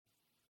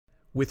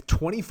With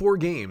 24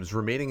 games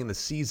remaining in the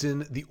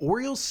season, the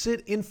Orioles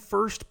sit in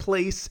first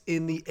place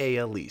in the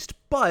AL East,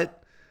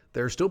 but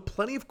there are still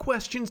plenty of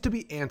questions to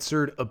be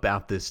answered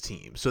about this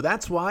team. So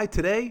that's why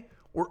today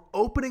we're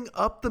opening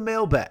up the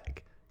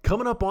mailbag,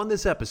 coming up on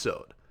this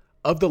episode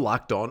of the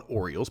Locked On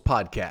Orioles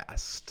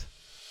podcast.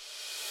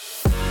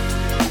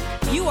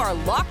 You are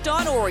Locked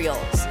On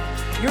Orioles,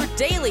 your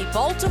daily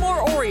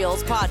Baltimore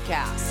Orioles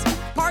podcast,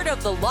 part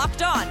of the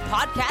Locked On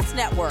Podcast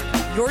Network,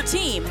 your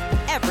team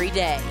every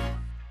day.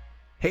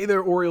 Hey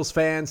there, Orioles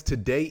fans.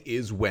 Today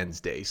is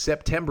Wednesday,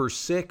 September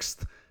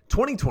 6th,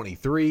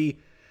 2023,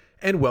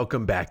 and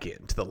welcome back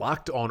into the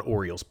Locked On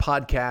Orioles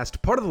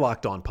podcast, part of the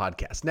Locked On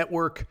Podcast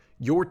Network,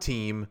 your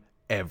team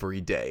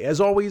every day.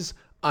 As always,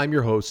 I'm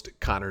your host,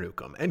 Connor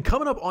Newcomb, and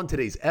coming up on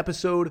today's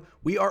episode,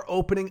 we are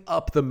opening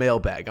up the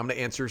mailbag. I'm going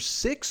to answer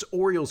 6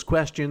 Orioles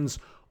questions,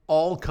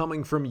 all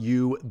coming from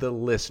you, the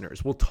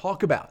listeners. We'll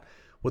talk about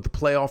what the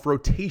playoff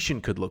rotation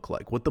could look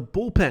like, what the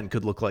bullpen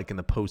could look like in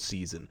the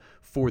postseason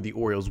for the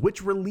Orioles,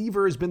 which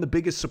reliever has been the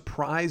biggest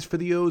surprise for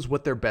the O's,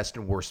 what their best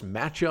and worst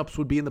matchups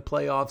would be in the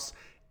playoffs,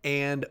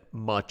 and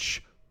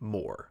much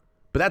more.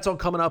 But that's all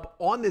coming up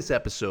on this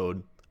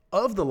episode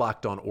of the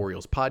Locked On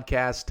Orioles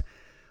podcast,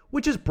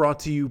 which is brought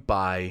to you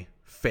by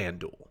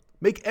FanDuel.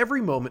 Make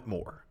every moment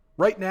more.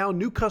 Right now,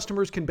 new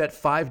customers can bet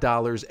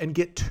 $5 and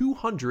get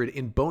 $200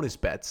 in bonus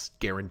bets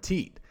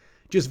guaranteed.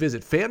 Just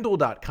visit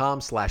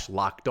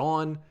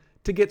FanDuel.com/lockedon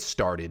to get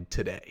started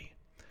today.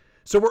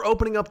 So we're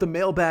opening up the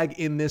mailbag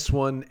in this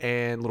one,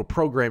 and a little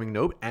programming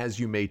note, as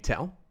you may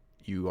tell,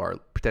 you are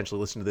potentially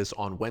listening to this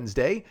on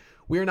Wednesday.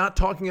 We are not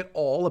talking at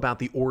all about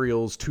the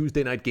Orioles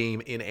Tuesday night game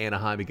in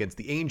Anaheim against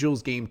the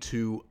Angels, game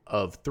 2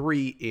 of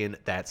 3 in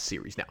that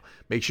series. Now,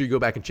 make sure you go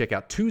back and check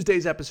out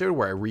Tuesday's episode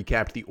where I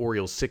recapped the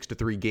Orioles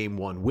 6-3 game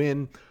 1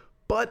 win.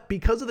 But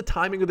because of the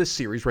timing of this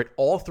series, right,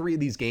 all 3 of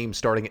these games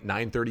starting at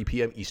 9:30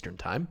 p.m. Eastern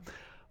time,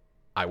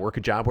 I work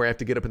a job where I have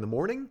to get up in the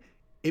morning.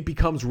 It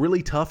becomes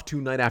really tough to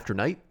night after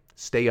night,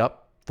 stay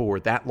up for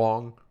that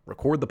long,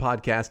 record the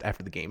podcast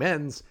after the game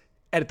ends,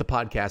 edit the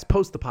podcast,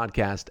 post the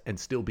podcast, and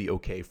still be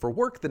okay for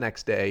work the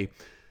next day.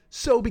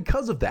 So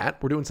because of that,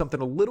 we're doing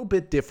something a little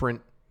bit different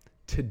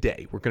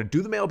today. We're going to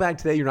do the mailbag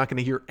today. You're not going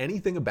to hear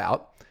anything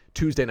about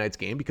Tuesday night's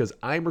game because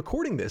I'm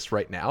recording this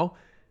right now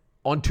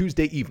on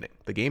Tuesday evening.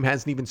 The game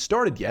hasn't even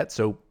started yet,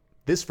 so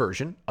this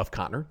version of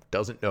Connor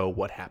doesn't know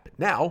what happened.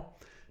 Now,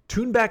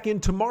 tune back in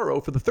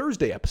tomorrow for the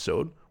Thursday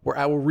episode where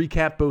I will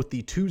recap both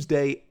the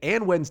Tuesday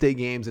and Wednesday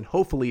games, and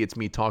hopefully it's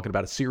me talking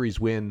about a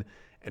series win,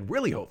 and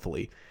really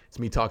hopefully it's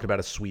me talking about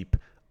a sweep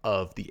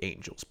of the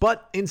Angels.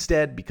 But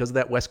instead, because of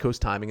that West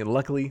Coast timing, and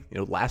luckily,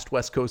 last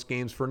West Coast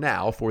games for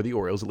now for the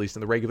Orioles, at least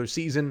in the regular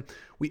season,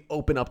 we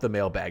open up the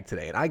mailbag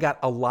today. And I got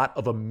a lot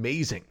of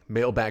amazing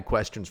mailbag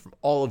questions from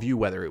all of you,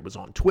 whether it was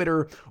on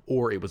Twitter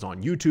or it was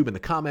on YouTube in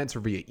the comments or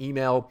via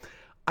email.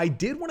 I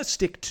did want to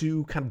stick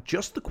to kind of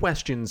just the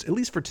questions, at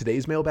least for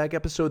today's mailbag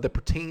episode, that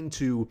pertain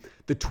to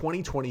the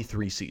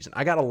 2023 season.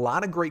 I got a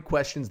lot of great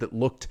questions that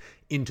looked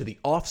into the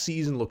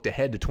offseason, looked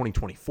ahead to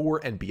 2024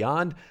 and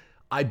beyond.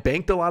 I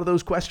banked a lot of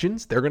those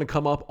questions. They're going to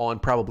come up on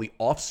probably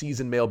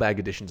off-season mailbag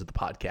editions of the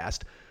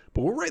podcast.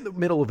 But we're right in the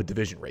middle of a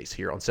division race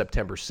here on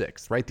September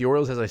 6th, right? The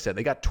Orioles, as I said,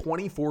 they got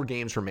 24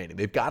 games remaining.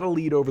 They've got a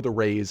lead over the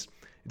Rays.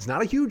 It's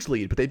not a huge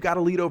lead, but they've got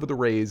a lead over the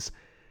Rays.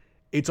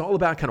 It's all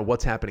about kind of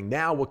what's happening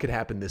now, what could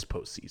happen this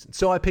postseason.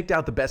 So I picked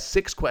out the best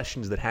 6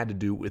 questions that had to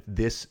do with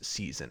this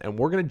season, and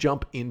we're going to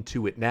jump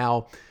into it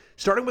now,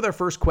 starting with our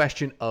first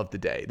question of the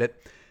day that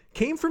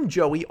came from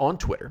Joey on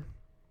Twitter.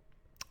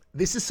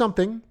 This is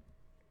something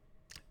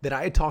that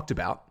I had talked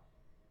about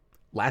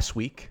last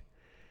week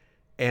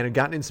and had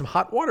gotten in some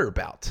hot water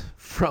about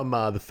from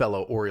the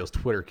fellow Orioles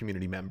Twitter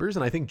community members,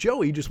 and I think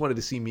Joey just wanted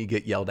to see me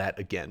get yelled at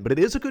again. But it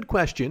is a good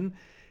question,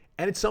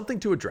 and it's something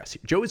to address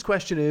here. Joey's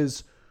question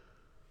is,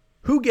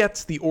 who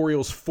gets the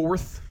Orioles'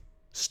 4th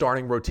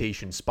starting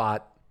rotation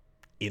spot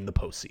in the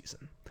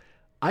postseason?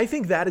 I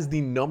think that is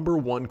the number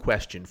one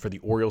question for the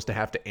Orioles to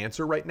have to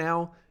answer right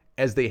now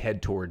as they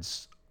head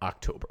towards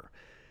October.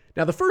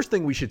 Now, the first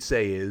thing we should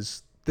say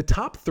is the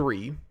top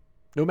 3,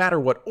 no matter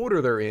what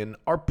order they're in,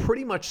 are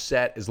pretty much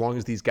set as long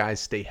as these guys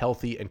stay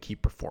healthy and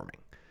keep performing.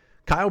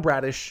 Kyle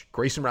Bradish,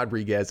 Grayson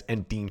Rodriguez,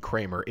 and Dean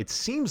Kramer, it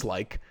seems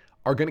like,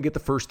 are going to get the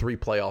first 3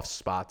 playoff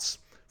spots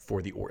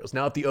for the Orioles.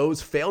 Now, if the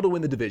O's fail to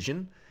win the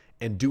division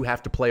and do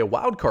have to play a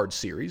wild card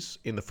series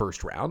in the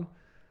first round,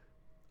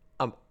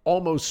 I'm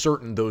almost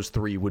certain those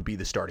 3 would be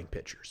the starting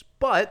pitchers.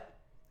 But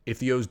if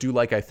the O's do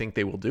like I think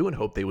they will do and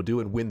hope they will do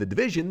and win the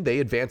division,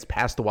 they advance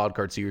past the wild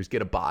card series,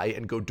 get a bye,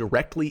 and go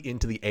directly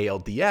into the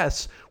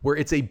ALDS, where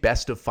it's a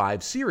best of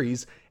 5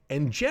 series.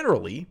 And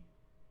generally,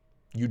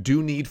 you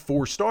do need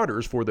 4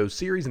 starters for those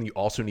series, and you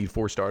also need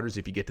 4 starters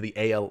if you get to the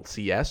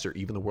ALCS or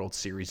even the World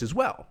Series as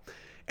well.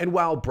 And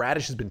while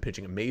Bradish has been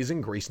pitching amazing,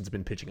 Grayson's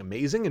been pitching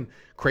amazing, and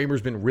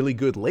Kramer's been really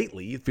good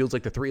lately, it feels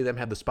like the 3 of them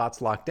have the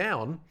spots locked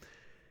down.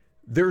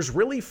 There's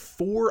really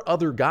 4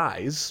 other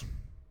guys,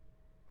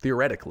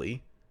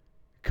 theoretically,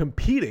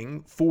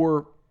 competing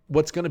for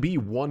what's going to be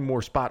one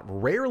more spot.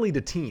 Rarely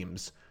do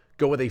teams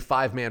go with a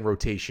 5-man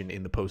rotation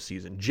in the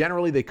postseason.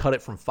 Generally, they cut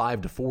it from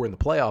 5 to 4 in the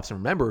playoffs. And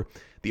remember,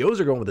 the O's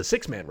are going with a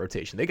 6-man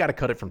rotation. They got to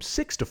cut it from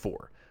 6 to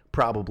 4,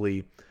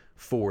 probably,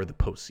 for the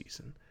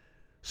postseason.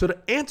 So to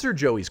answer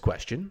Joey's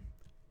question,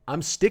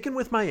 I'm sticking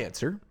with my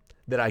answer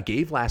that I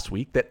gave last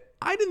week that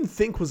I didn't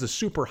think was a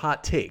super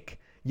hot take,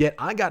 yet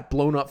I got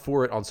blown up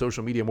for it on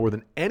social media more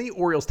than any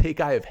Orioles take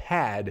I have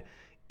had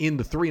in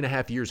the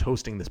 3.5 years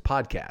hosting this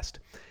podcast.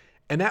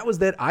 And that was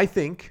that I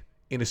think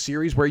in a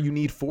series where you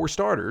need 4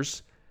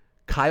 starters,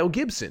 Kyle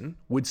Gibson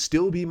would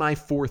still be my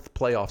 4th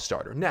playoff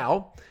starter.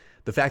 Now,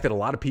 the fact that a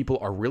lot of people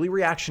are really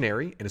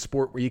reactionary in a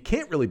sport where you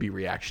can't really be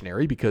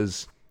reactionary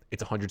because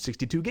it's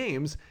 162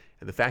 games,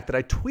 and the fact that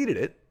I tweeted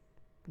it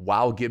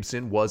while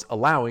Gibson was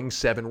allowing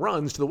 7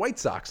 runs to the White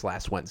Sox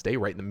last Wednesday,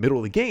 right in the middle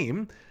of the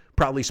game,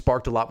 probably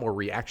sparked a lot more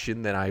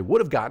reaction than I would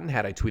have gotten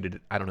had I tweeted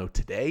it, I don't know,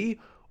 today,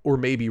 or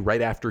maybe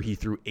right after he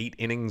threw 8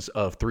 innings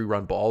of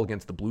 3-run ball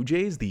against the Blue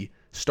Jays, the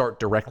start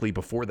directly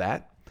before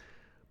that.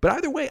 But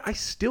either way, I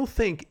still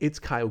think it's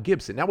Kyle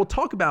Gibson. Now, we'll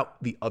talk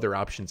about the other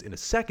options in a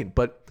second,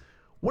 but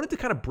wanted to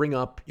kind of bring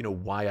up,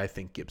 why I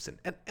think Gibson.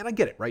 And I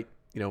get it, right?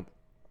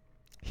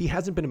 He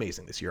hasn't been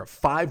amazing this year. A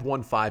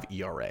 5.15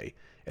 ERA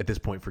at this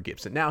point for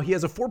Gibson. Now, he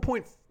has a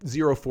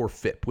 4.04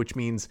 FIP, which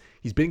means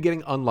he's been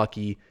getting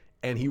unlucky,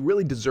 and he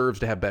really deserves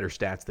to have better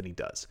stats than he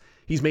does.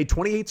 He's made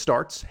 28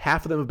 starts.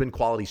 Half of them have been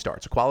quality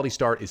starts. A quality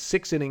start is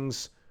 6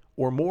 innings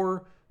or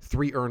more,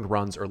 3 earned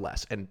runs or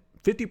less. And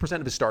 50%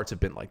 of his starts have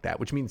been like that,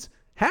 which means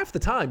half the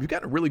time you've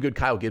got a really good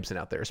Kyle Gibson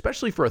out there,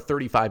 especially for a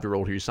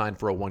 35-year-old who you signed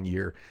for a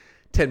 1-year,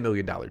 $10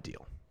 million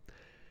deal.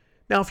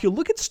 Now, if you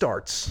look at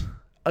starts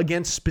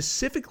against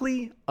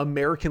specifically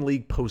American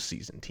League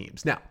postseason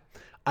teams. Now,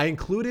 I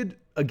included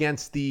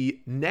against the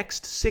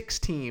next 6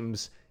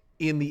 teams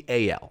in the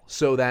AL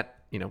so that,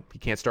 he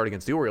can't start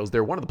against the Orioles.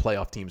 They're one of the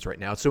playoff teams right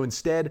now. So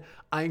instead,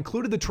 I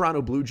included the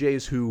Toronto Blue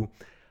Jays, who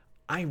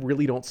I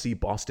really don't see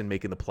Boston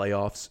making the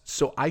playoffs.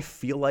 So I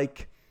feel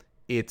like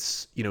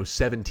it's,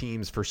 7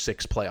 teams for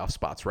 6 playoff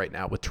spots right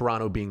now, with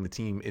Toronto being the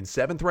team in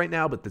 7th right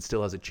now, but that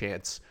still has a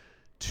chance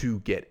to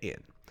get in.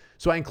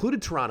 So I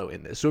included Toronto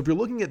in this. So if you're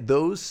looking at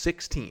those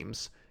 6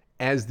 teams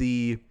as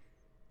the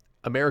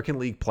American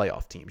League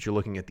playoff teams, you're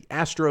looking at the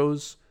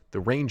Astros,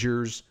 the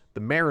Rangers, the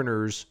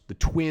Mariners, the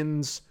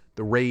Twins,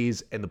 the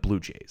Rays, and the Blue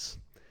Jays.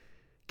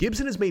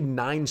 Gibson has made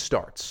 9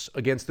 starts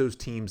against those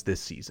teams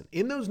this season.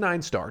 In those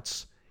 9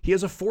 starts, he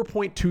has a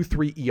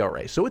 4.23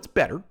 ERA, so it's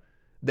better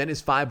than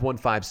his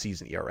 5.15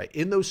 season ERA.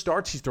 In those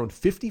starts, he's thrown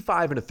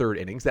 55 1/3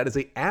 innings. That is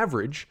an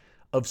average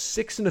of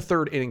 6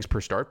 1/3 innings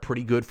per start.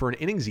 Pretty good for an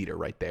innings eater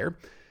right there.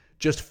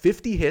 Just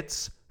 50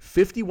 hits,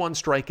 51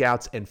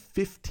 strikeouts, and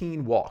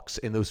 15 walks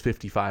in those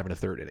 55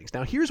 1/3 innings.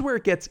 Now, here's where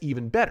it gets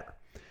even better.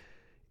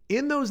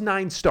 In those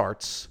 9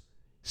 starts,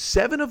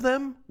 7 of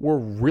them were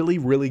really,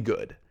 really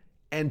good,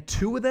 and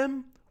 2 of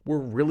them were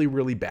really,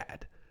 really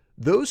bad.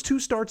 Those 2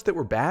 starts that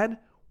were bad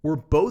were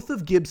both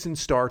of Gibson's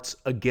starts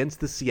against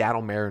the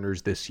Seattle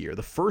Mariners this year.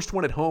 The first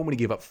one at home when he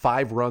gave up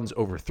 5 runs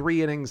over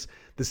 3 innings.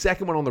 The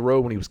second one on the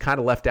road when he was kind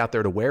of left out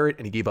there to wear it,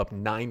 and he gave up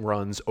 9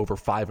 runs over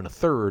 5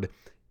 1/3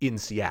 in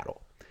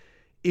Seattle.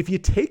 If you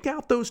take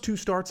out those 2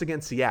 starts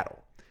against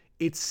Seattle,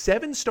 it's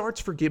 7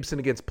 starts for Gibson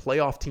against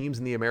playoff teams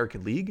in the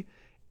American League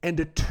and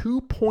a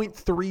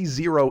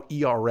 2.30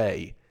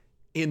 ERA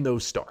in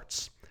those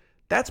starts.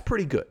 That's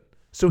pretty good.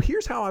 So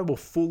here's how I will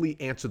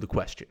fully answer the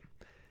question.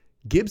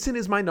 Gibson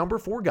is my number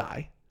 4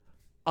 guy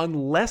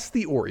unless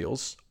the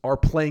Orioles are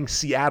playing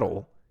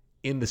Seattle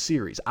in the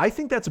series. I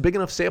think that's a big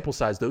enough sample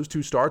size, those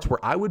 2 starts, where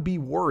I would be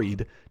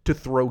worried to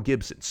throw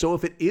Gibson. So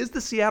if it is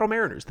the Seattle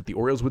Mariners that the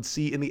Orioles would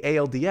see in the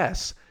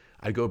ALDS,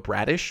 I'd go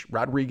Bradish,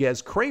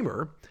 Rodriguez,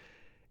 Kramer,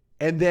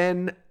 and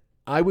then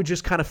I would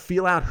just kind of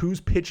feel out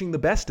who's pitching the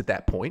best at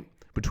that point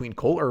between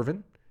Cole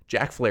Irvin,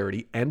 Jack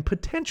Flaherty, and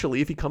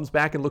potentially, if he comes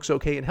back and looks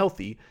okay and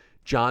healthy,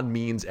 John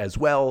Means as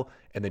well,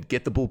 and then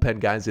get the bullpen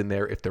guys in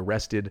there if they're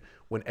rested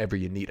whenever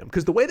you need them.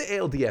 Because the way the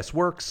ALDS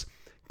works,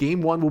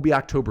 Game 1 will be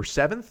October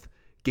 7th.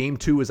 Game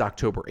 2 is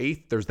October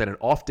 8th. There's then an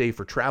off day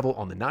for travel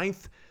on the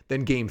 9th.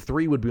 Then Game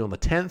 3 would be on the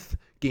 10th.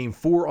 Game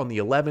 4 on the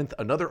 11th.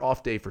 Another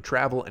off day for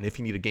travel. And if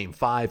you need a Game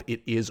 5,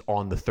 it is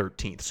on the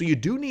 13th. So you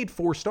do need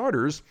 4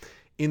 starters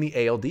in the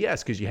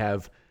ALDS because you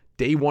have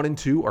Day 1 and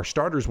 2 are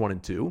starters 1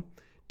 and 2.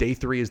 Day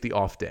 3 is the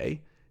off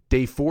day.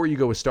 Day 4, you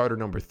go with starter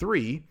number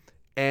 3.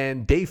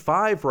 And Day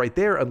 5 right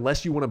there,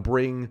 unless you want to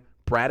bring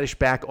Bradish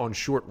back on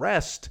short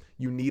rest,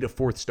 you need a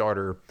 4th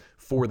starter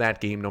for that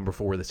game number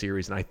 4 of the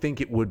series. And I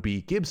think it would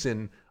be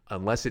Gibson,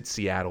 unless it's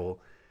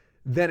Seattle.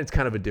 Then it's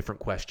kind of a different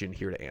question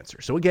here to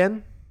answer. So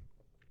again,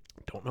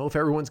 don't know if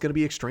everyone's going to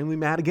be extremely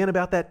mad again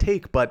about that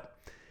take, but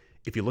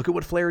if you look at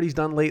what Flaherty's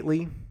done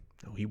lately,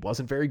 he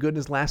wasn't very good in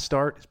his last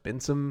start. There's been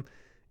some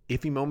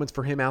iffy moments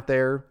for him out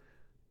there.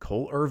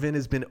 Cole Irvin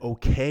has been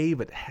okay,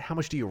 but how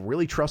much do you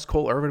really trust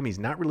Cole Irvin? I mean, he's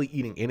not really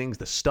eating innings.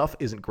 The stuff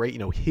isn't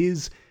great.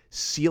 His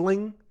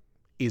ceiling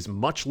is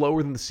much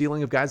lower than the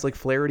ceiling of guys like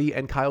Flaherty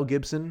and Kyle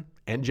Gibson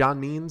and John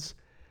Means.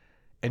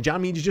 And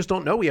John Means, you just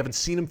don't know. We haven't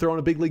seen him throw on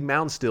a big league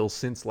mound still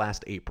since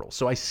last April.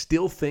 So I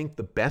still think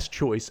the best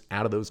choice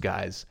out of those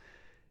guys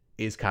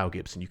is Kyle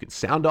Gibson. You can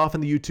sound off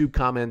in the YouTube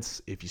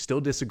comments if you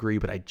still disagree,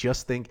 but I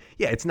just think,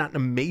 it's not an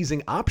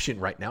amazing option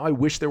right now. I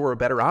wish there were a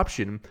better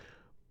option,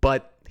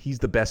 but he's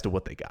the best of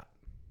what they got.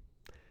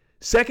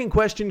 Second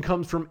question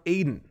comes from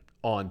Aiden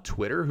on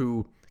Twitter,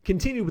 who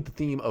continued with the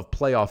theme of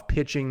playoff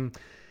pitching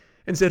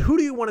and said, who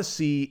do you want to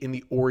see in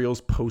the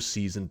Orioles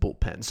postseason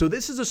bullpen? So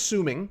this is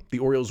assuming the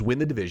Orioles win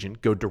the division,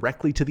 go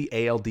directly to the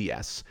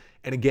ALDS,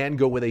 and again,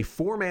 go with a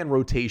 4-man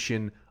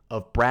rotation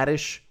of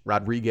Bradish,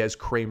 Rodriguez,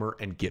 Kramer,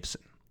 and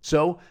Gibson.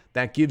 So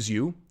that gives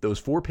you those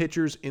 4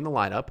 pitchers in the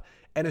lineup,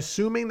 and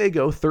assuming they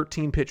go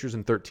 13 pitchers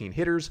and 13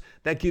 hitters,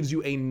 that gives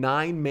you a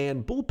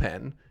 9-man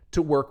bullpen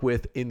to work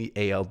with in the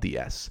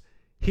ALDS.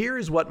 Here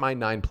is what my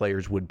 9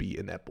 players would be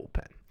in that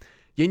bullpen.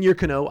 Yennier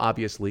Cano,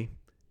 obviously.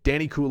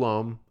 Danny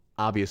Coulombe,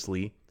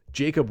 obviously.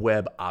 Jacob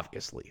Webb,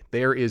 obviously.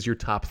 There is your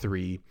top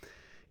 3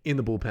 in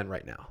the bullpen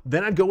right now.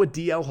 Then I'd go with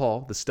DL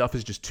Hall. The stuff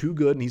is just too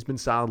good, and he's been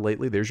solid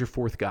lately. There's your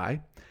 4th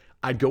guy.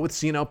 I'd go with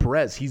Cionel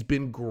Perez. He's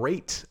been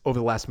great over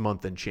the last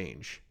month and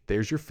change.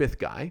 There's your 5th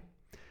guy.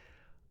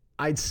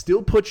 I'd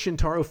still put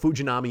Shintaro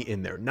Fujinami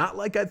in there. Not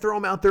like I'd throw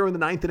him out there in the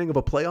 9th inning of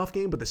a playoff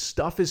game, but the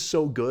stuff is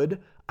so good,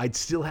 I'd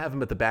still have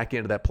him at the back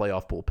end of that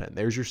playoff bullpen.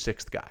 There's your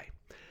 6th guy.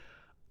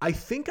 I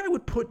think I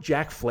would put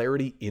Jack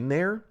Flaherty in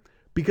there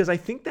because I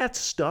think that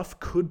stuff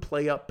could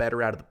play up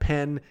better out of the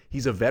pen.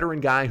 He's a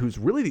veteran guy who's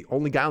really the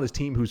only guy on this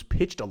team who's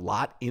pitched a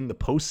lot in the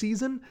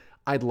postseason.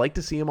 I'd like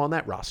to see him on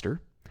that roster.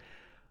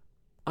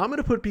 I'm going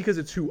to put, because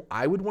it's who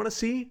I would want to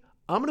see,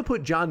 I'm going to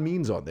put John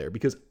Means on there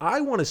because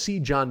I want to see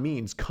John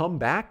Means come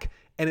back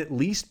and at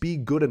least be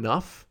good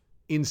enough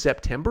in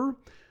September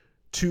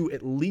to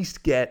at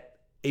least get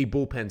a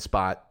bullpen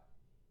spot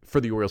for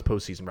the Orioles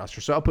postseason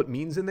roster. So I'll put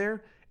Means in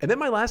there. And then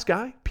my last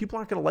guy, people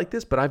aren't going to like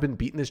this, but I've been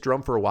beating this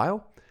drum for a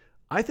while.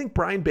 I think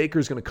Brian Baker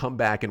is going to come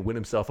back and win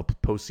himself a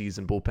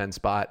postseason bullpen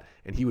spot,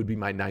 and he would be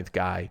my 9th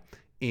guy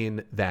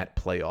in that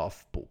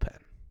playoff bullpen.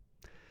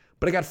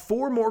 But I got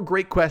 4 more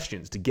great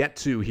questions to get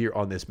to here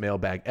on this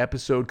mailbag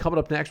episode. Coming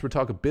up next, we'll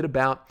talk a bit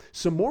about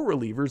some more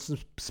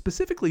relievers,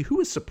 specifically who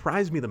has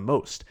surprised me the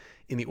most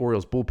in the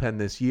Orioles bullpen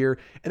this year,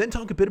 and then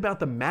talk a bit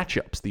about the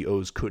matchups the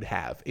O's could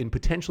have in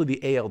potentially the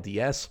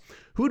ALDS.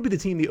 Who would be the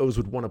team the O's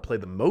would want to play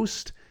the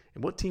most,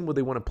 and what team would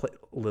they want to play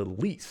the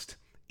least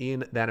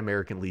in that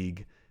American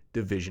League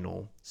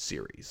divisional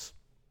series?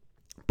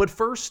 But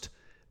first,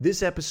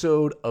 this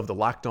episode of the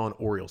Locked On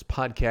Orioles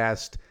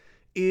podcast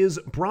is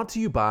brought to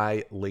you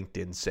by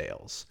LinkedIn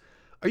Sales.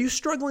 Are you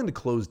struggling to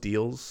close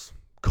deals?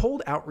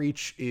 Cold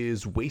outreach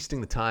is wasting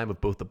the time of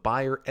both the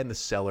buyer and the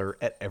seller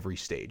at every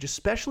stage,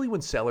 especially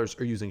when sellers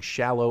are using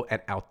shallow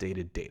and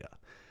outdated data.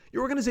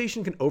 Your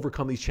organization can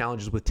overcome these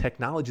challenges with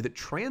technology that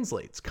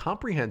translates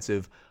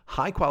comprehensive,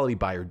 high-quality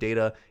buyer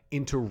data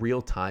into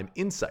real-time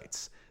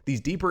insights.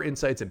 These deeper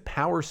insights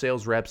empower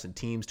sales reps and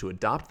teams to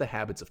adopt the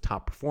habits of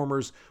top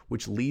performers,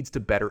 which leads to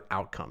better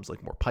outcomes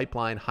like more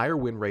pipeline, higher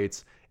win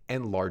rates,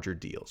 and larger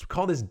deals. We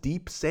call this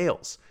deep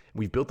sales.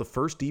 We've built the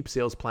first deep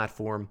sales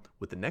platform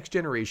with the next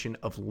generation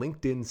of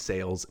LinkedIn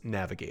Sales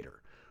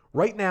Navigator.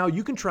 Right now,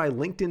 you can try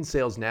LinkedIn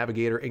Sales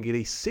Navigator and get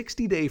a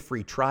 60-day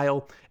free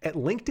trial at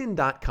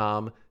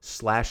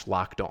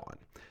linkedin.com/lockedon.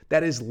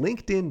 That is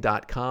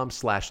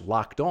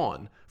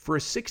linkedin.com/lockedon for a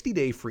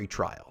 60-day free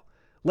trial.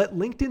 Let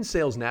LinkedIn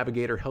Sales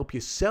Navigator help you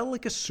sell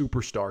like a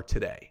superstar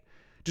today.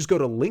 Just go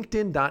to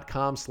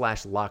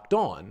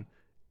linkedin.com/lockedon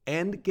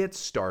and get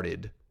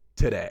started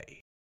today.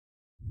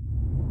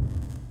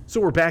 So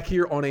we're back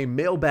here on a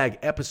mailbag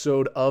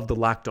episode of the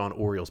Locked On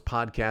Orioles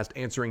podcast,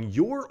 answering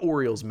your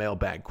Orioles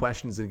mailbag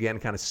questions. Again,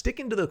 kind of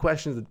sticking to the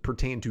questions that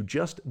pertain to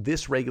just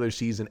this regular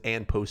season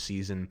and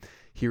postseason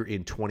here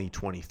in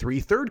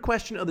 2023. Third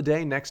question of the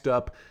day, next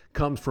up,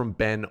 comes from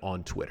Ben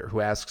on Twitter, who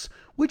asks,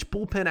 which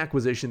bullpen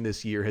acquisition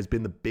this year has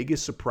been the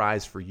biggest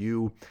surprise for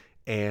you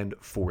and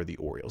for the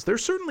Orioles?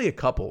 There's certainly a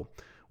couple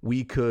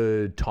we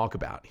could talk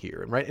about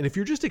here, right? And if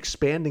you're just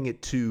expanding it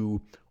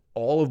to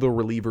all of the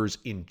relievers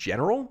in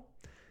general,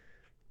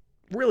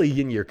 really,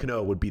 Yennier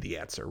Cano would be the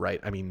answer,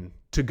 right? I mean,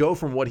 to go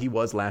from what he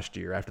was last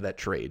year after that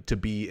trade to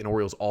be an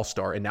Orioles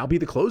all-star and now be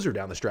the closer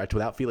down the stretch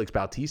without Felix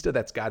Bautista,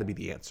 that's got to be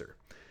the answer.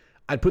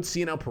 I'd put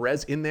Cionel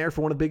Perez in there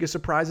for one of the biggest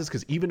surprises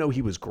because even though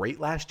he was great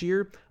last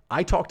year,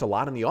 I talked a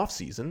lot in the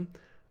offseason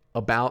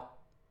about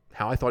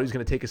how I thought he was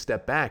going to take a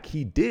step back.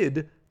 He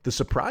did. The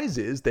surprise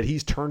is that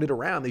he's turned it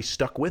around. They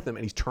stuck with him,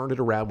 and he's turned it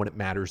around when it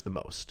matters the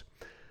most.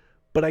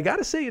 But I got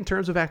to say, in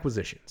terms of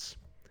acquisitions,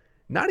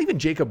 not even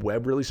Jacob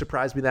Webb really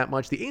surprised me that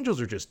much. The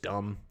Angels are just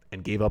dumb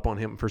and gave up on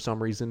him for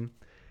some reason.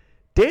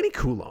 Danny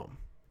Coulombe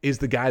is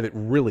the guy that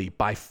really,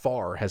 by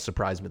far, has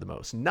surprised me the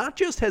most. Not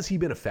just has he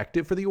been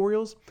effective for the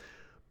Orioles,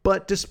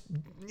 but just,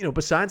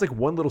 besides like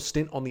one little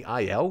stint on the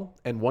IL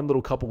and one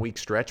little couple week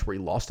stretch where he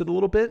lost it a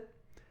little bit,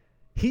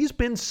 he's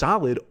been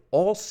solid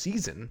all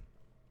season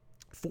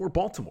for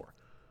Baltimore.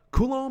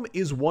 Coulombe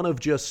is one of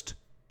just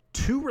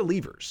 2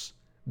 relievers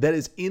that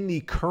is in the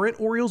current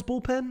Orioles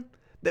bullpen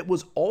that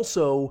was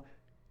also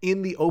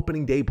in the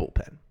opening day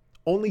bullpen.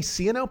 Only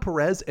Cionel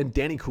Perez and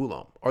Danny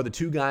Coulombe are the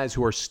two guys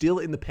who are still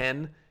in the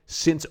pen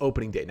since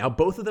opening day. Now,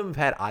 both of them have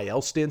had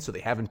IL stints, so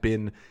they haven't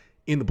been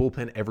in the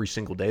bullpen every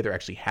single day. There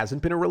actually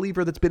hasn't been a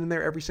reliever that's been in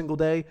there every single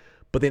day,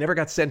 but they never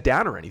got sent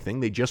down or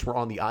anything. They just were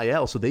on the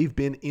IL, so they've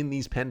been in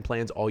these pen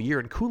plans all year.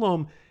 And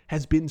Coulombe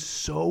has been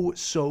so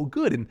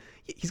good. And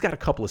he's got a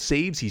couple of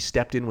saves. He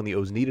stepped in when the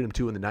O's needed him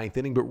to in the ninth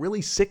inning, but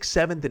really 6th,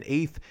 7th, and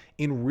 8th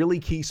in really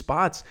key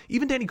spots.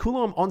 Even Danny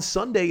Coulombe on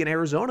Sunday in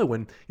Arizona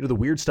when, the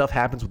weird stuff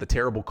happens with the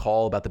terrible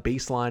call about the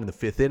baseline in the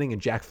 5th inning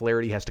and Jack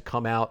Flaherty has to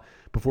come out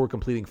before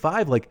completing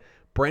 5. Like,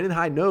 Brandon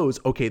Hyde knows,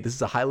 okay, this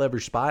is a high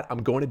leverage spot.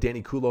 I'm going to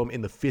Danny Coulombe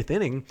in the 5th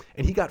inning,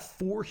 and he got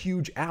 4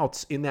 huge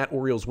outs in that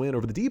Orioles win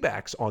over the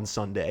D-backs on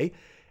Sunday.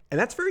 And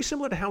that's very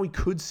similar to how we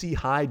could see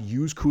Hyde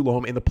use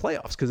Coulombe in the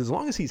playoffs, because as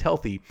long as he's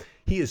healthy,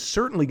 he is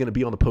certainly going to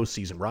be on the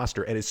postseason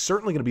roster and is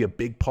certainly going to be a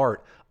big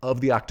part of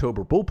the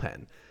October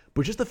bullpen.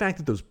 But just the fact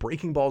that those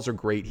breaking balls are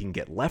great, he can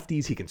get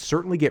lefties, he can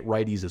certainly get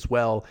righties as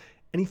well.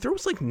 And he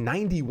throws like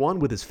 91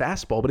 with his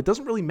fastball, but it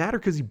doesn't really matter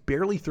because he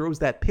barely throws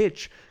that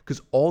pitch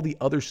because all the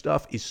other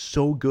stuff is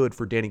so good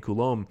for Danny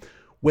Coulombe.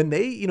 When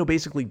they,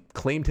 basically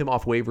claimed him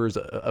off waivers,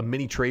 a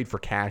mini trade for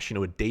cash,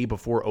 a day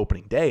before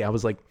opening day, I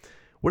was like,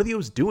 what are the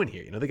O's doing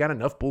here? They got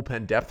enough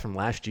bullpen depth from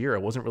last year. I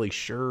wasn't really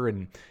sure.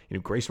 And,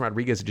 Grayson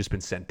Rodriguez had just been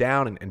sent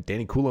down and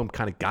Danny Coulombe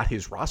kind of got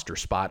his roster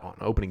spot on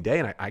opening day.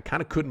 And I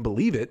kind of couldn't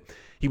believe it.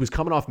 He was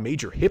coming off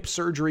major hip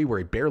surgery where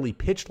he barely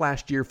pitched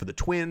last year for the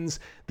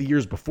Twins. The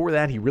years before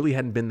that, he really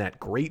hadn't been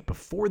that great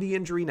before the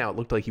injury. Now it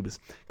looked like he was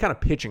kind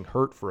of pitching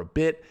hurt for a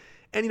bit.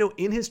 And,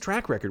 in his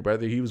track record,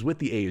 whether he was with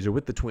the A's or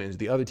with the Twins,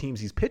 the other teams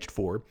he's pitched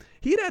for,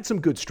 he had some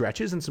good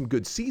stretches and some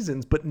good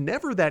seasons, but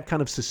never that kind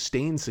of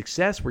sustained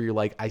success where you're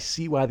like, I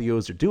see why the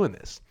O's are doing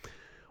this.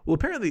 Well,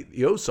 apparently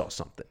the O's saw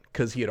something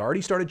because he had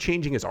already started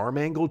changing his arm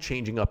angle,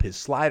 changing up his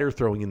slider,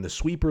 throwing in the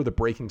sweeper. The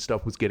breaking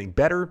stuff was getting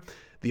better.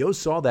 The O's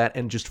saw that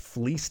and just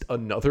fleeced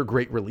another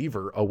great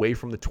reliever away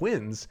from the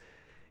Twins.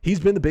 He's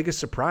been the biggest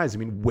surprise. I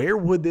mean, where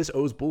would this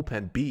O's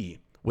bullpen be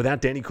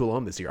without Danny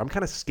Coulombe this year? I'm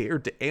kind of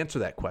scared to answer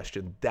that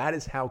question. That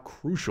is how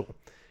crucial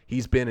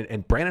he's been.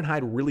 And Brandon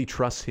Hyde really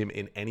trusts him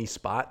in any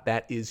spot.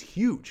 That is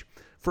huge.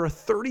 For a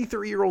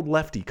 33-year-old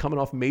lefty coming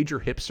off major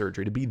hip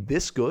surgery to be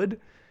this good,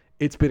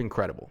 it's been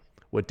incredible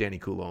what Danny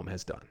Coulombe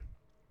has done.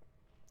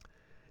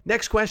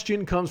 Next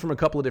question comes from a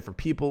couple of different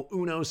people.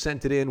 Uno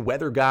sent it in.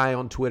 Weather Guy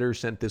on Twitter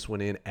sent this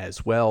one in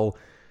as well.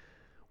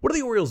 What are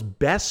the Orioles'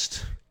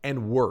 best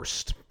and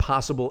worst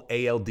possible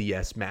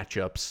ALDS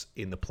matchups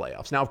in the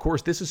playoffs? Now, of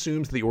course, this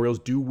assumes the Orioles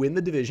do win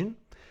the division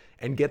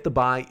and get the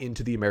bye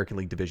into the American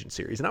League Division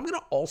Series. And I'm going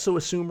to also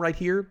assume right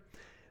here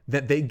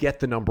that they get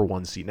the number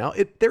 1 seed. Now,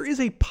 there is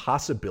a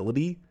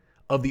possibility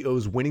of the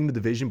O's winning the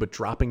division but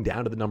dropping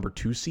down to the number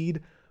 2 seed,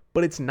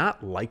 but it's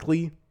not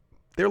likely.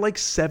 They're like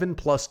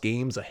 7+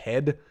 games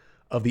ahead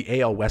of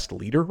the AL West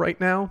leader right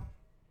now.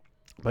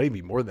 Might even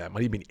be more than that.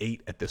 Might even be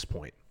 8 at this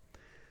point.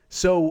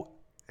 So,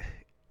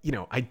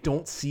 I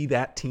don't see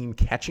that team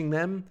catching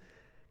them,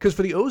 because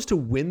for the O's to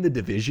win the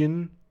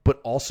division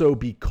but also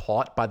be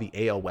caught by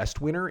the AL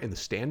West winner in the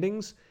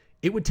standings,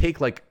 it would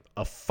take like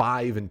a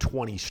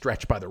 5-20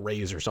 stretch by the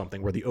Rays or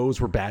something where the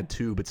O's were bad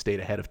too but stayed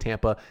ahead of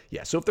Tampa.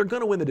 Yeah, so if they're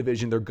going to win the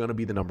division, they're going to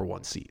be the number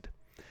 1 seed.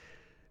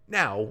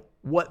 Now,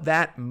 what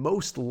that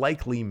most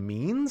likely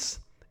means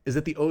is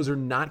that the O's are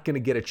not going to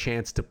get a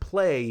chance to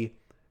play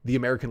the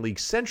American League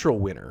Central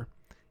winner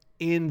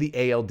in the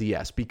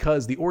ALDS,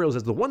 because the Orioles,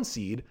 as the 1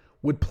 seed,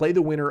 would play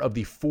the winner of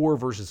the 4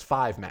 versus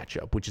 5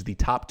 matchup, which is the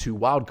top 2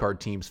 wildcard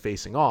teams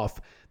facing off.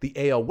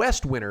 The AL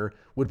West winner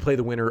would play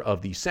the winner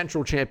of the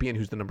Central champion,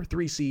 who's the number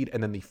 3 seed,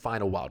 and then the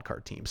final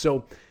wildcard team.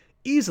 So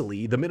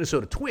easily, the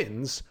Minnesota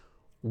Twins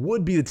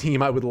would be the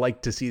team I would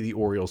like to see the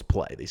Orioles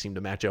play. They seem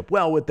to match up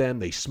well with them.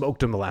 They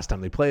smoked them the last time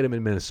they played them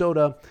in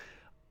Minnesota.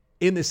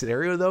 In this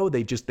scenario, though,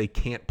 they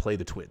can't play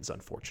the Twins,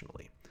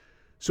 unfortunately.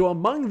 So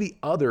among the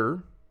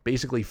other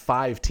basically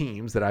 5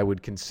 teams that I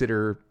would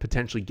consider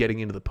potentially getting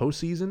into the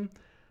postseason,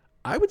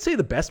 I would say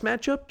the best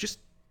matchup, just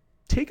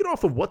take it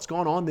off of what's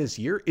gone on this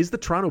year, is the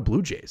Toronto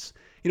Blue Jays.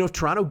 If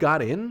Toronto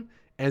got in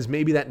as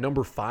maybe that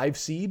number 5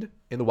 seed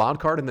in the wild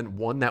card and then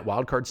won that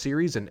wild card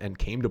series and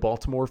came to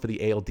Baltimore for the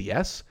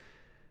ALDS,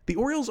 the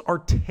Orioles are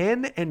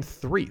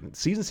 10-3. The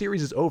season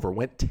series is over.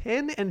 Went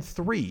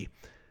 10-3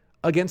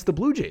 against the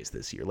Blue Jays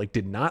this year.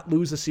 Did not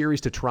lose a series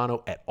to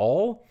Toronto at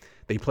all.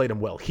 They played them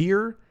well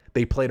here.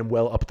 They played them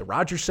well up at the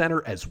Rogers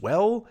Center as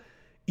well.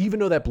 Even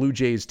though that Blue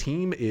Jays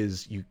team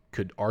is, you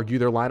could argue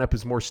their lineup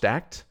is more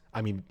stacked.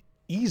 I mean,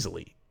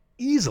 easily,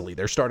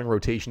 their starting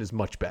rotation is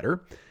much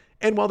better.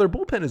 And while their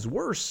bullpen is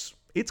worse,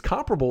 it's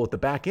comparable at the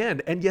back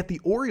end. And yet the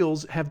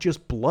Orioles have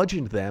just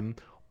bludgeoned them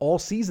all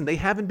season. They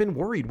haven't been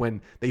worried when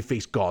they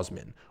face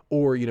Gausman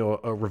or,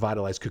 a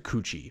revitalized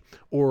Kikuchi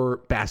or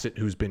Bassett,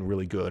 who's been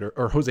really good,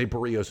 or Jose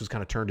Barrios, who's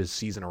kind of turned his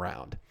season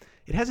around.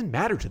 It hasn't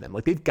mattered to them.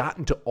 They've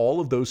gotten to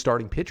all of those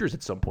starting pitchers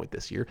at some point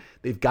this year.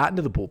 They've gotten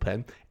to the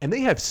bullpen, and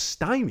they have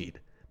stymied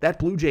that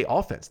Blue Jay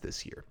offense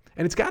this year.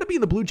 And it's got to be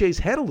in the Blue Jays'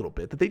 head a little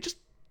bit that they just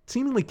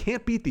seemingly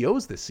can't beat the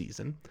O's this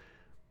season.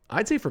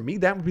 I'd say for me,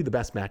 that would be the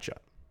best matchup.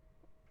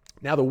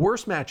 Now, the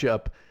worst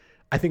matchup,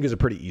 I think, is a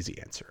pretty easy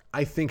answer.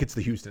 I think it's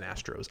the Houston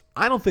Astros.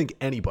 I don't think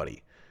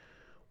anybody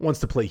wants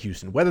to play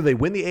Houston, whether they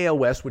win the AL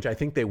West, which I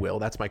think they will,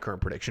 that's my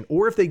current prediction,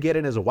 or if they get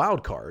in as a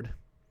wild card,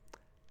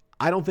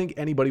 I don't think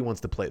anybody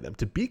wants to play them.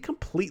 To be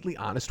completely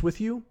honest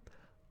with you,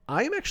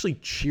 I am actually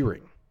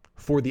cheering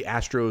for the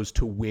Astros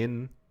to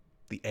win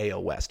the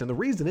AL West. And the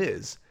reason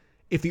is,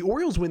 if the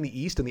Orioles win the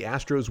East and the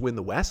Astros win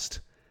the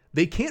West,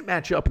 they can't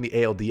match up in the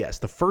ALDS.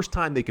 The first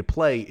time they could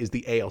play is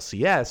the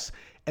ALCS,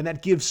 and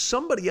that gives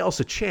somebody else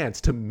a chance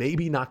to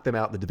maybe knock them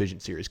out in the division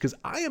series, because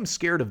I am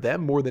scared of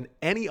them more than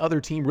any other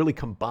team really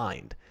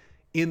combined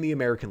in the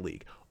American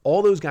League.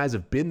 All those guys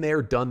have been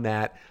there, done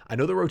that. I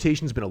know the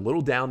rotation's been a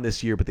little down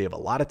this year, but they have a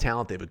lot of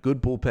talent. They have a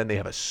good bullpen. They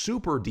have a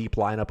super deep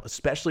lineup,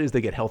 especially as they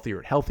get healthier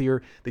and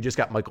healthier. They just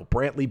got Michael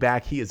Brantley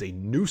back. He is a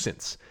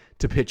nuisance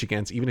to pitch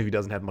against, even if he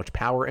doesn't have much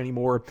power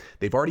anymore.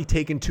 They've already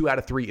taken 2 out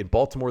of 3 in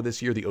Baltimore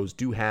this year. The O's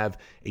do have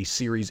a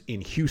series in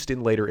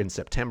Houston later in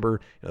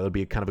September. That'll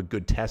be kind of a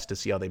good test to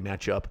see how they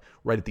match up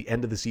right at the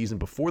end of the season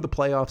before the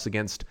playoffs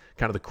against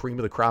kind of the cream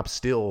of the crop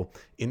still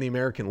in the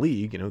American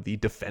League, the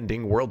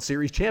defending World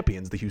Series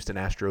champions, the Houston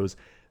Astros.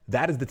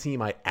 That is the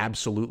team I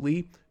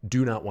absolutely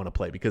do not want to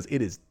play, because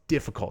it is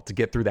difficult to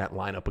get through that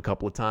lineup a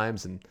couple of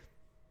times, and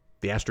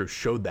the Astros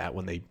showed that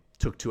when they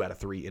took 2 out of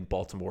 3 in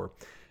Baltimore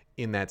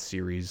in that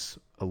series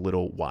a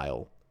little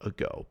while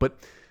ago. But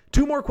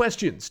 2 more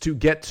questions to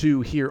get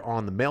to here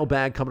on the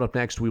mailbag. Coming up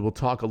next, we will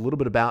talk a little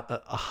bit about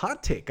a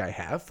hot take I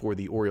have for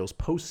the Orioles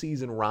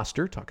postseason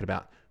roster, talking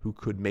about who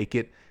could make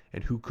it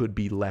and who could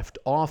be left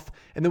off.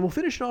 And then we'll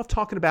finish it off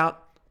talking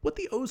about what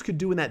the O's could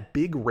do in that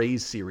big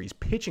Rays series,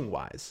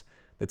 pitching-wise,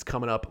 that's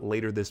coming up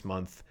later this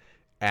month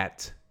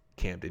at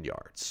Camden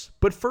Yards.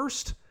 But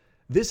first,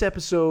 this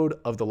episode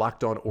of the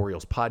Locked On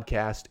Orioles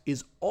podcast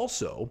is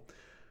also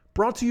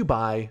brought to you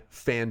by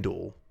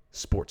FanDuel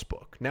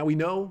Sportsbook. Now, we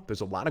know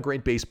there's a lot of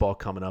great baseball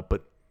coming up,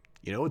 but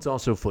it's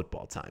also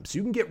football time. So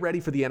you can get ready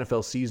for the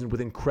NFL season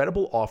with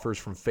incredible offers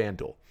from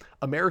FanDuel,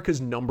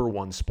 America's #1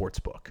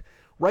 sportsbook.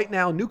 Right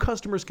now, new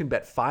customers can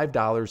bet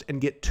 $5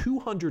 and get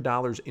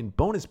 $200 in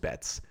bonus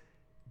bets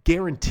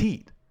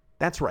guaranteed.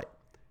 That's right,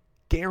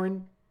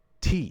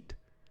 guaranteed.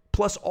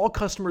 Plus, all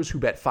customers who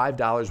bet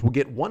 $5 will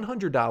get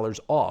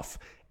 $100 off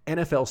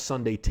NFL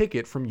Sunday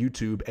Ticket from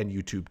YouTube and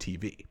YouTube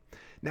TV.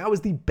 Now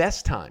is the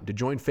best time to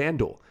join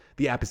FanDuel.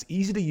 The app is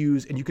easy to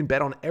use, and you can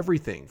bet on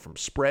everything from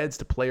spreads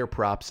to player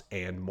props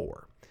and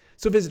more.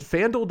 So visit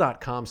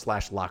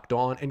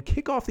FanDuel.com/lockedon and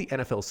kick off the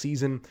NFL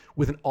season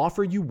with an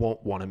offer you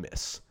won't want to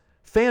miss.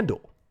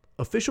 FanDuel,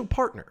 official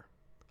partner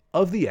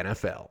of the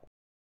NFL.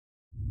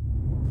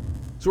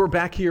 So we're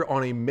back here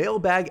on a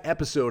mailbag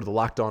episode of the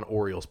Locked On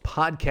Orioles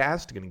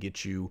podcast. Going to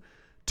get you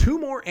 2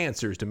 more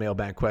answers to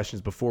mailbag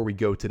questions before we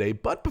go today.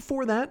 But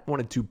before that,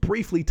 wanted to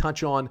briefly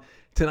touch on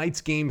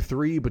tonight's Game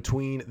 3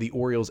 between the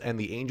Orioles and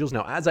the Angels.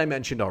 Now, as I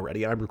mentioned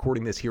already, I'm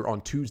recording this here on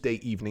Tuesday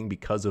evening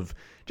because of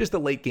just the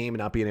late game and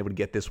not being able to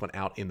get this one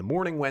out in the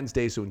morning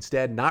Wednesday. So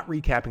instead, not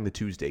recapping the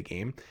Tuesday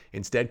game.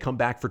 Instead, come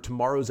back for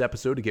tomorrow's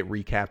episode to get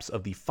recaps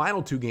of the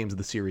final 2 games of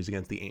the series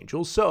against the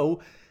Angels.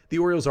 So the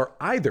Orioles are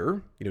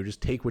either,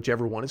 just take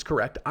whichever one is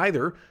correct,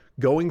 either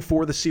going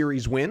for the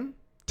series win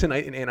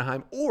tonight in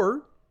Anaheim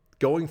or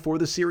going for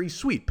the series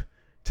sweep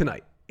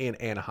tonight in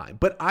Anaheim.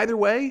 But either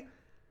way,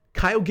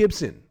 Kyle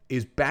Gibson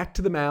is back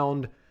to the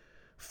mound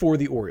for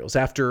the Orioles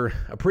after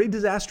a pretty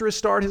disastrous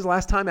start his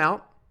last time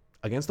out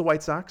against the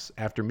White Sox.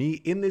 After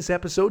me in this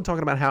episode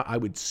talking about how I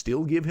would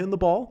still give him the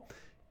ball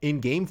in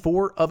Game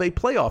 4 of a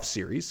playoff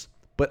series.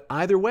 But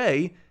either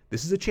way,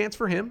 this is a chance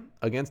for him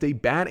against a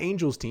bad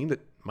Angels team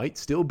that might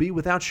still be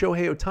without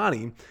Shohei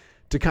Ohtani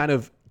to kind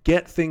of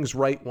get things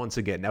right once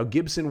again. Now,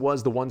 Gibson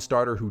was the one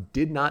starter who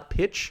did not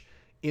pitch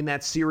in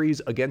that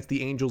series against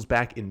the Angels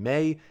back in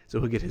May, so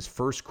he'll get his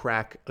first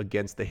crack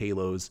against the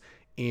Halos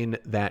in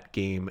that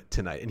game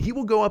tonight. And he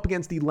will go up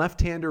against the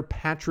left-hander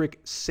Patrick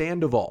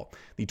Sandoval,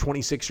 the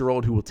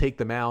 26-year-old who will take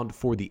the mound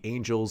for the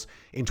Angels.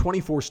 In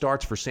 24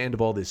 starts for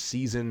Sandoval this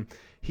season,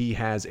 he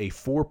has a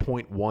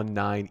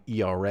 4.19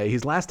 ERA.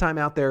 His last time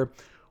out there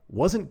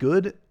wasn't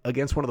good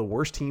against one of the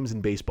worst teams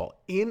in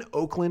baseball. In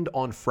Oakland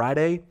on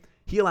Friday,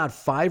 he allowed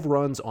 5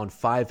 runs on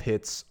 5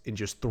 hits in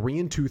just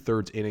 3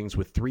 2/3 innings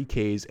with 3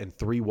 Ks and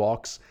 3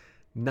 walks.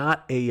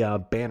 Not a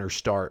banner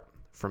start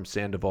from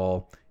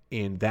Sandoval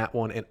in that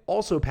one. And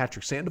also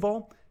Patrick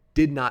Sandoval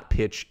did not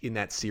pitch in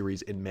that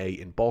series in May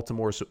in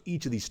Baltimore. So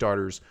each of these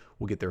starters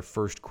will get their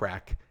first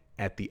crack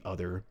at the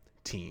other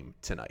team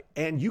tonight.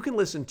 And you can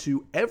listen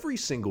to every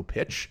single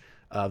pitch.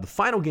 The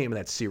final game of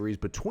that series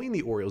between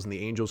the Orioles and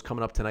the Angels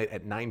coming up tonight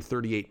at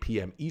 9:38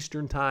 p.m.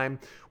 Eastern Time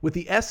with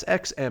the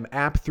SXM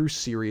app through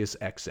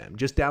SiriusXM.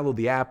 Just download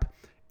the app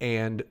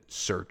and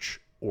search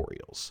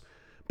Orioles.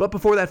 But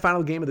before that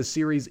final game of the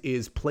series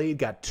is played,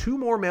 got 2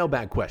 more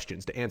mailbag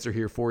questions to answer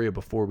here for you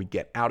before we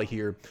get out of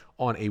here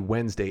on a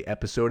Wednesday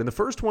episode. And the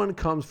first one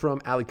comes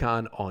from Ali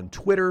Khan on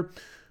Twitter,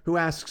 who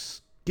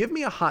asks, give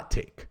me a hot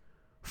take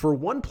for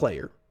one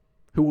player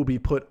who will be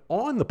put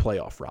on the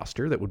playoff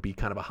roster. That would be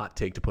kind of a hot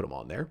take to put him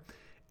on there.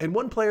 and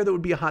one player that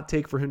would be a hot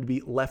take for him to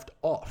be left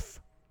off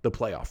the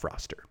playoff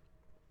roster.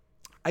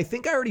 I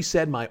think I already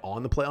said my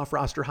on the playoff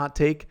roster hot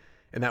take,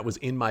 and that was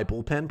in my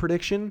bullpen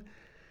prediction,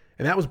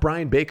 and that was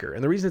Brian Baker.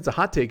 And the reason it's a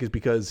hot take is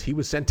because he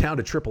was sent down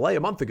to AAA a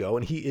month ago,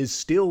 and he is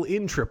still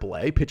in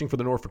AAA, pitching for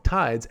the Norfolk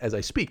Tides as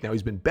I speak. Now,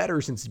 he's been better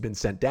since he's been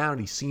sent down,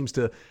 and he seems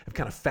to have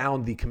kind of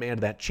found the command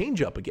of that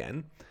changeup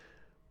again.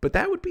 But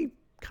that would be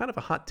kind of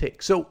a hot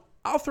take. So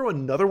I'll throw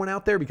another one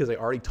out there because I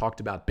already talked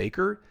about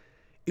Baker.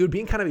 It would be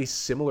in kind of a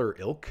similar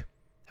ilk.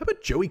 How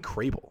about Joey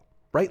Crable,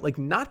 right? Like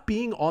not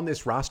being on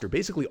this roster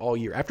basically all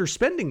year after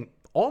spending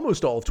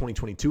almost all of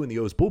 2022 in the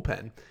O's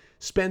bullpen,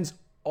 spends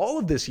all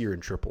of this year in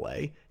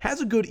AAA,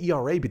 has a good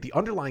ERA, but the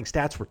underlying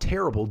stats were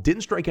terrible,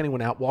 didn't strike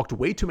anyone out, walked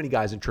way too many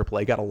guys in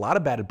AAA, got a lot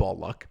of batted ball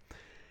luck.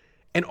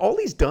 And all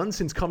he's done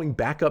since coming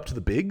back up to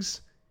the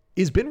bigs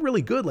has been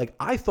really good. Like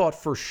I thought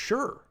for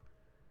sure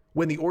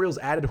when the Orioles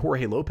added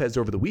Jorge Lopez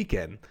over the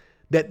weekend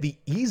that the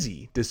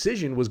easy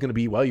decision was going to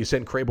be, well, you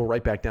send Crable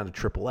right back down to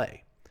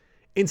AAA.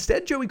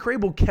 Instead, Joey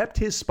Crable kept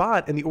his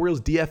spot and the Orioles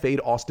DFA'd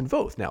Austin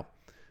Voth. Now,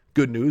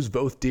 good news,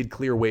 Voth did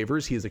clear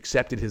waivers. He has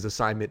accepted his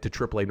assignment to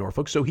AAA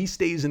Norfolk, so he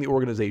stays in the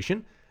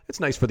organization. It's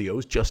nice for the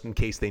O's just in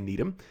case they need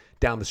him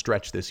down the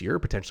stretch this year,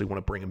 potentially want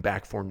to bring him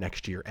back for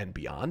next year and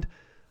beyond.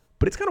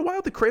 But it's kind of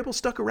wild that Crable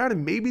stuck around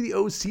and maybe the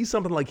O's see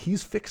something like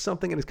he's fixed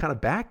something and is kind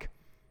of back.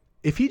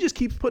 If he just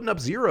keeps putting up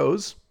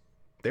zeros,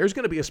 there's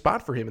going to be a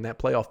spot for him in that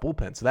playoff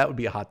bullpen. So that would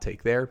be a hot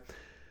take there.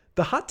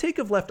 The hot take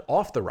of left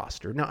off the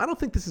roster. Now, I don't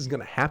think this is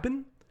going to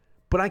happen,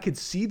 but I could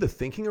see the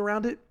thinking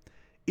around it,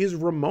 is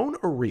Ramon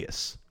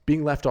Arias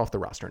being left off the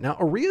roster. Now,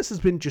 Arias has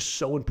been just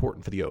so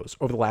important for the O's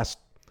over the last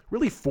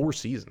really 4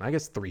 seasons. I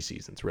guess 3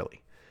 seasons,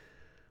 really.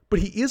 But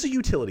he is a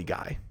utility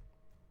guy,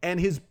 and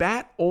his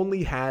bat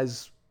only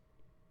has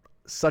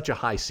such a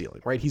high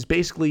ceiling, right? He's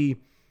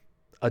basically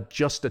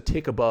just a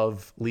tick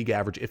above league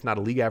average, if not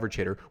a league average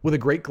hitter, with a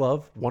great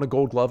glove, won a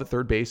gold glove at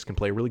third base, can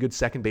play a really good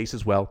second base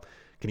as well,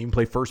 can even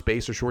play first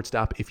base or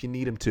shortstop if you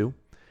need him to.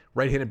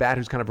 Right-handed bat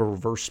who's kind of a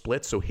reverse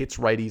split, so hits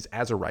righties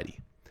as a righty.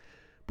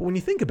 But when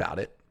you think about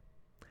it,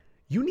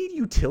 you need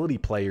utility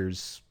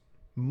players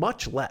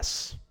much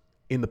less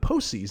in the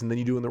postseason than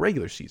you do in the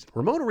regular season.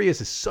 Ramon Arias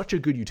is such a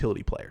good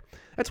utility player.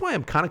 That's why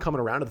I'm kind of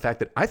coming around to the fact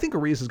that I think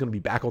Arias is going to be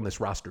back on this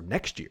roster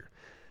next year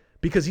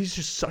because he's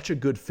just such a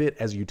good fit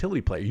as a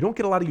utility player. You don't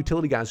get a lot of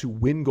utility guys who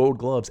win gold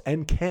gloves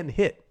and can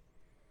hit.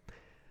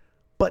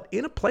 But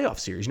in a playoff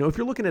series, if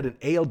you're looking at an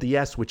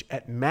ALDS, which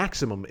at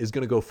maximum is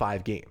going to go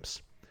 5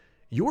 games,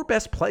 your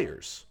best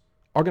players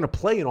are going to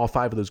play in all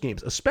 5 of those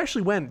games,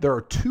 especially when there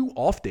are 2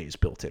 off days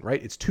built in,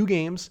 right? It's 2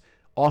 games,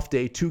 off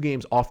day, 2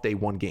 games, off day,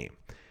 1 game.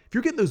 If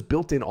you're getting those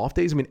built-in off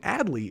days,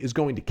 Adley is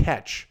going to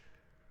catch,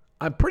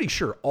 I'm pretty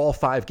sure, all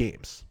 5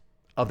 games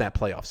of that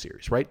playoff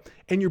series, right?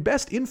 And your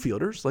best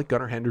infielders, like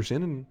Gunnar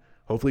Henderson and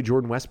hopefully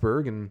Jordan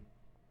Westberg, and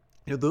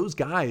those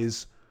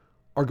guys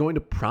are going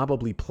to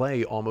probably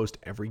play almost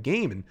every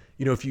game. And,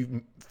 if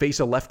you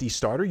face a lefty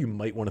starter, you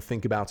might want to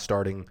think about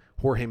starting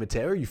Jorge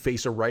Mateo. You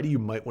face a righty, you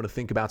might want to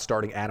think about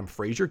starting Adam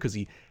Frazier because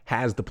he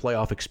has the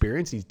playoff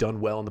experience. He's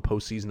done well in the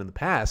postseason in the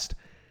past.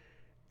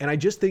 And I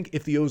just think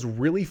if the O's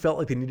really felt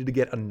like they needed to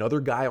get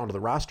another guy onto the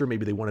roster,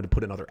 maybe they wanted to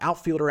put another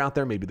outfielder out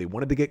there, maybe they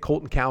wanted to get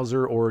Colton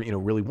Cowser or,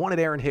 really wanted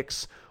Aaron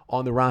Hicks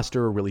on the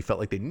roster, or really felt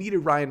like they needed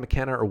Ryan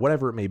McKenna or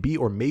whatever it may be,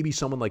 or maybe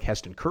someone like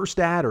Heston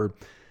Kjerstad or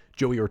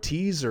Joey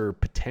Ortiz or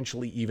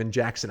potentially even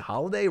Jackson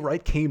Holiday,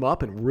 right, came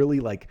up and really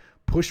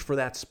pushed for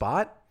that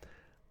spot.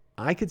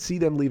 I could see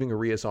them leaving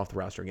Arias off the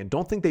roster again.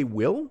 Don't think they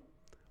will,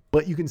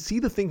 but you can see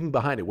the thinking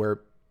behind it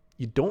where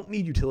you don't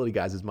need utility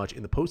guys as much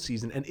in the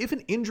postseason. And if an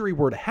injury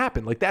were to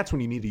happen, that's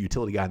when you need a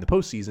utility guy in the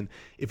postseason.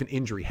 If an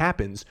injury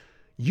happens,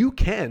 you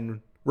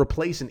can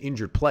replace an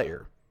injured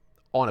player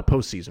on a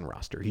postseason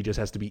roster. He just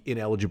has to be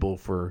ineligible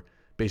for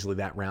basically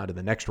that round and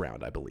the next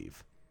round, I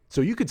believe.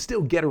 So you could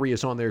still get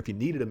Arias on there if you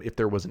needed him if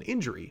there was an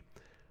injury,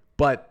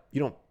 but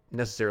you don't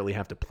necessarily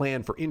have to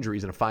plan for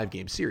injuries in a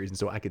 5-game series. And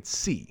so I could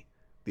see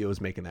the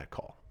O's making that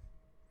call.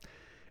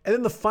 And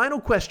then the final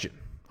question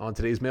on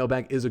today's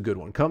mailbag is a good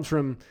one. Comes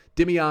from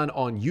Dimion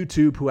on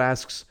YouTube, who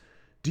asks,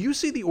 do you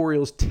see the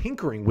Orioles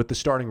tinkering with the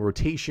starting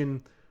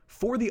rotation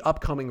for the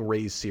upcoming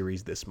Rays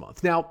series this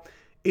month? Now,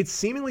 it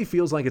seemingly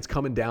feels like it's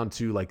coming down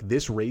to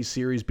this Rays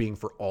series being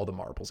for all the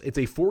marbles. It's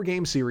a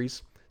 4-game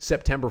series,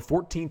 September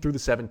 14th through the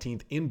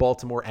 17th in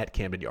Baltimore at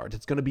Camden Yards.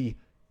 It's going to be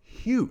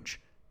huge,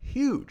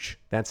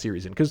 that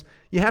series. Because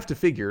you have to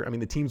figure,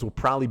 the teams will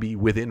probably be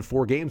within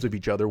 4 games of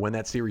each other when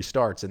that series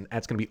starts. And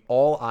that's going to be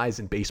all eyes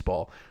in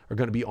baseball are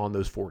going to be on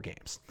those 4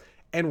 games.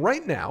 And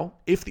right now,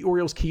 if the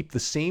Orioles keep the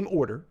same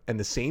order and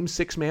the same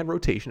 6-man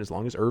rotation, as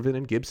long as Irvin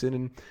and Gibson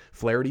and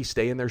Flaherty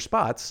stay in their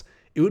spots,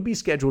 it would be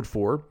scheduled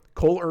for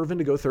Cole Irvin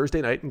to go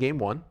Thursday night in Game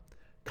 1.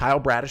 Kyle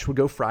Bradish would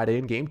go Friday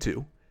in Game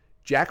 2.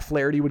 Jack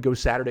Flaherty would go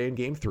Saturday in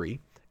Game 3.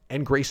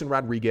 And Grayson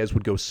Rodriguez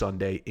would go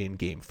Sunday in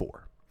Game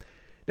 4.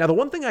 Now, the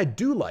one thing I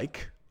do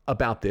like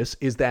about this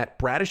is that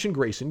Bradish and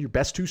Grayson, your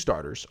best 2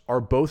 starters,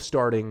 are both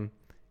starting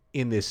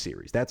in this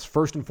series. That's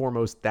first and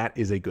foremost, that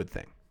is a good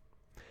thing.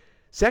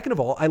 Second of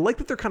all, I like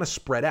that they're kind of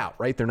spread out,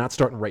 right? They're not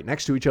starting right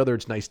next to each other.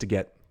 It's nice to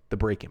get the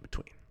break in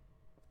between.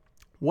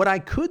 What I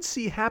could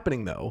see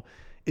happening, though,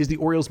 is the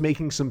Orioles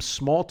making some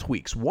small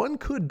tweaks. One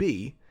could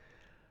be,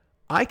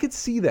 I could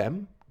see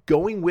them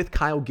going with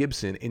Kyle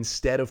Gibson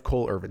instead of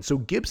Cole Irvin. So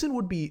Gibson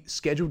would be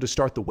scheduled to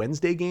start the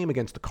Wednesday game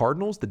against the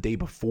Cardinals the day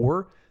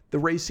before the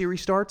Rays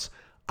series starts.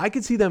 I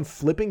could see them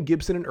flipping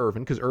Gibson and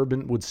Irvin because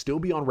Irvin would still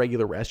be on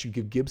regular rest. You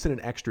give Gibson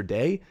an extra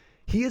day.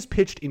 He has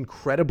pitched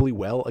incredibly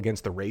well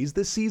against the Rays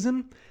this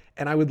season,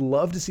 and I would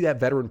love to see that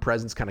veteran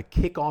presence kind of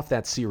kick off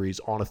that series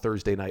on a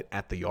Thursday night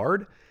at the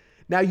Yard.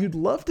 Now, you'd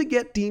love to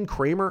get Dean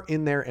Kramer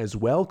in there as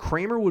well.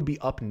 Kramer would be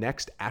up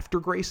next after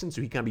Grayson,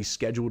 so he can be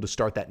scheduled to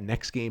start that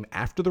next game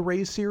after the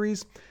Rays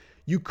series.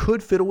 You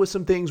could fiddle with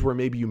some things where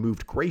maybe you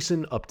moved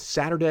Grayson up to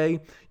Saturday,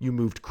 you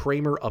moved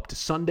Kramer up to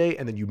Sunday,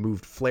 and then you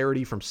moved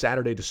Flaherty from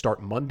Saturday to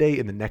start Monday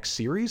in the next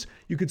series.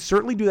 You could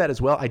certainly do that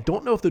as well. I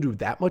don't know if they'll do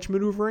that much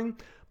maneuvering,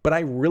 but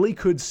I really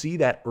could see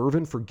that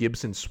Irvin for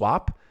Gibson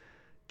swap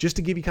just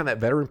to give you kind of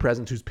that veteran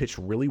presence who's pitched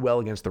really well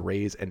against the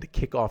Rays and to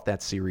kick off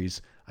that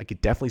series. I could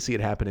definitely see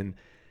it happening.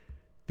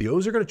 The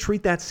O's are going to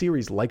treat that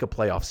series like a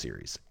playoff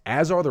series,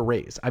 as are the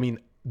Rays. I mean,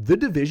 the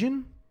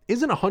division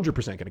isn't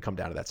 100% going to come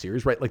down to that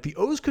series, right? Like the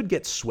O's could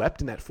get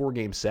swept in that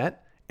 4-game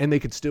set and they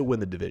could still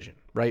win the division,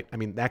 right? I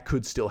mean, that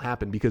could still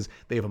happen because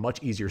they have a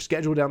much easier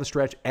schedule down the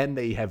stretch and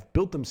they have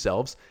built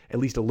themselves at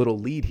least a little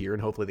lead here,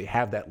 and hopefully they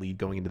have that lead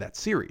going into that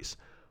series.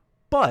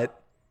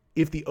 But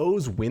if the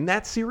O's win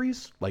that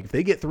series, like if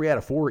they get 3 out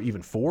of 4 or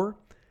even 4,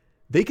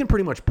 they can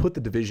pretty much put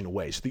the division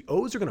away. So the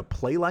O's are going to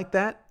play like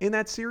that in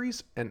that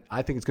series, and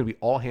I think it's going to be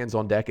all hands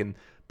on deck. And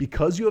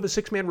because you have a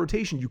 6-man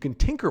rotation, you can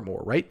tinker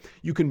more, right?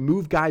 You can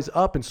move guys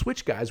up and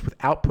switch guys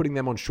without putting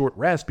them on short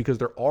rest because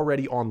they're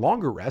already on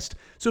longer rest.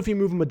 So if you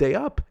move them a day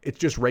up, it's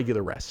just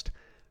regular rest.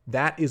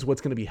 That is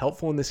what's going to be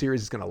helpful in this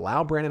series. It's going to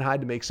allow Brandon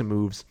Hyde to make some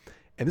moves.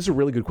 And this is a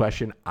really good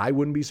question. I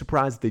wouldn't be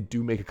surprised if they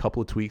do make a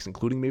couple of tweaks,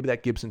 including maybe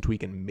that Gibson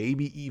tweak and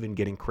maybe even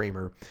getting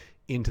Kramer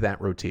into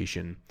that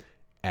rotation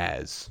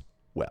as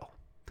well.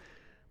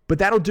 But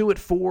that'll do it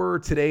for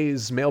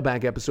today's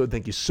mailbag episode.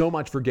 Thank you so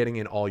much for getting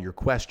in all your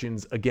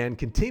questions. Again,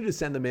 continue to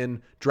send them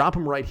in. Drop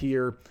them right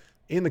here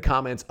in the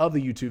comments of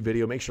the YouTube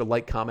video. Make sure to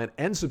like, comment,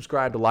 and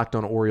subscribe to Locked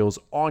On Orioles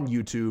on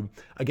YouTube.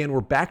 Again,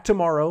 we're back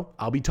tomorrow.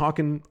 I'll be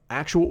talking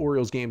actual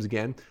Orioles games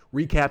again,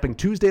 recapping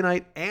Tuesday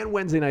night and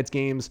Wednesday night's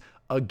games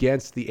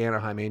against the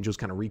Anaheim Angels,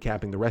 kind of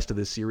recapping the rest of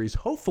this series.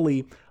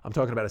 Hopefully, I'm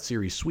talking about a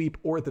series sweep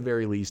or at the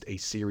very least a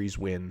series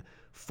win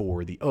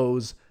for the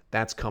O's.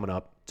 That's coming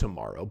up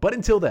tomorrow. But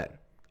until then,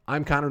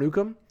 I'm Connor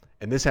Newcomb,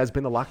 and this has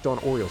been the Locked On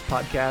Orioles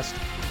podcast,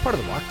 part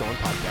of the Locked On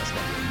Podcast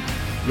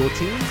Network. Your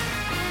team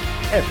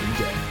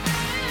every day.